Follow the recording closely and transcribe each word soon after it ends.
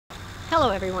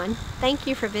Hello everyone, thank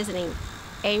you for visiting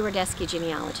ARodesky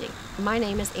Genealogy. My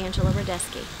name is Angela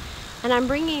Rodesky, and I'm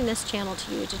bringing this channel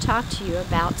to you to talk to you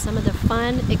about some of the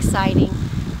fun, exciting,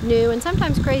 new, and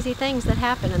sometimes crazy things that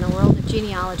happen in the world of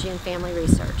genealogy and family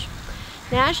research.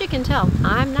 Now, as you can tell,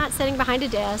 I'm not sitting behind a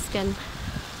desk and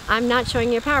I'm not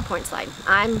showing you a PowerPoint slide.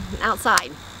 I'm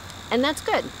outside, and that's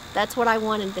good. That's what I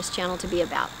wanted this channel to be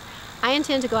about. I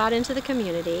intend to go out into the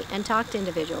community and talk to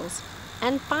individuals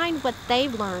and find what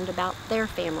they've learned about their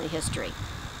family history.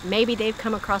 Maybe they've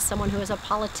come across someone who is a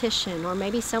politician, or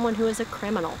maybe someone who is a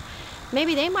criminal.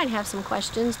 Maybe they might have some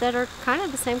questions that are kind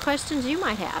of the same questions you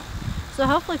might have. So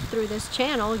hopefully through this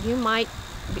channel you might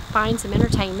find some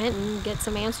entertainment and get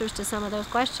some answers to some of those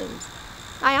questions.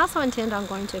 I also intend on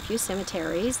going to a few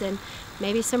cemeteries and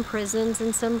maybe some prisons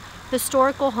and some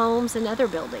historical homes and other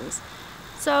buildings.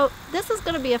 So this is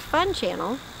going to be a fun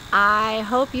channel. I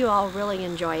hope you all really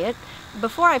enjoy it.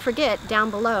 Before I forget, down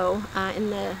below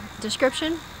in the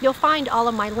description, you'll find all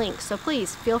of my links. So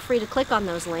please feel free to click on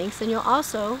those links, and you'll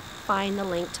also find the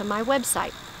link to my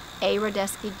website,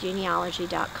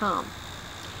 ARodeskyGenealogy.com.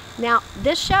 Now,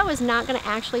 this show is not going to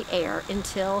actually air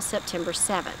until September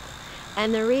 7th.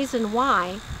 And the reason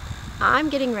why, I'm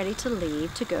getting ready to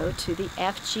leave to go to the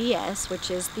FGS, which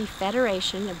is the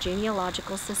Federation of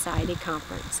Genealogical Society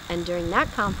Conference. And during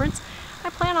that conference, I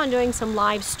plan on doing some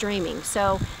live streaming.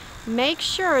 So make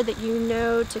sure that you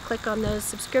know to click on those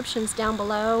subscriptions down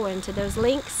below and to those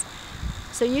links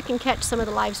so you can catch some of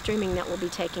the live streaming that will be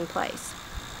taking place.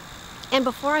 And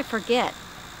before I forget,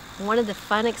 one of the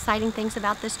fun, exciting things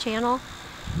about this channel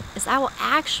is I will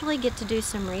actually get to do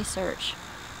some research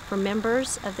for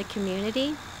members of the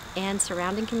community and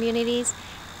surrounding communities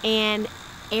and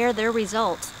air their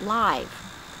results live.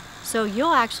 So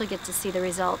you'll actually get to see the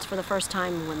results for the first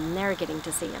time when they're getting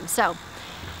to see them. So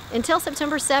until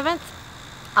September 7th,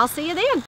 I'll see you then.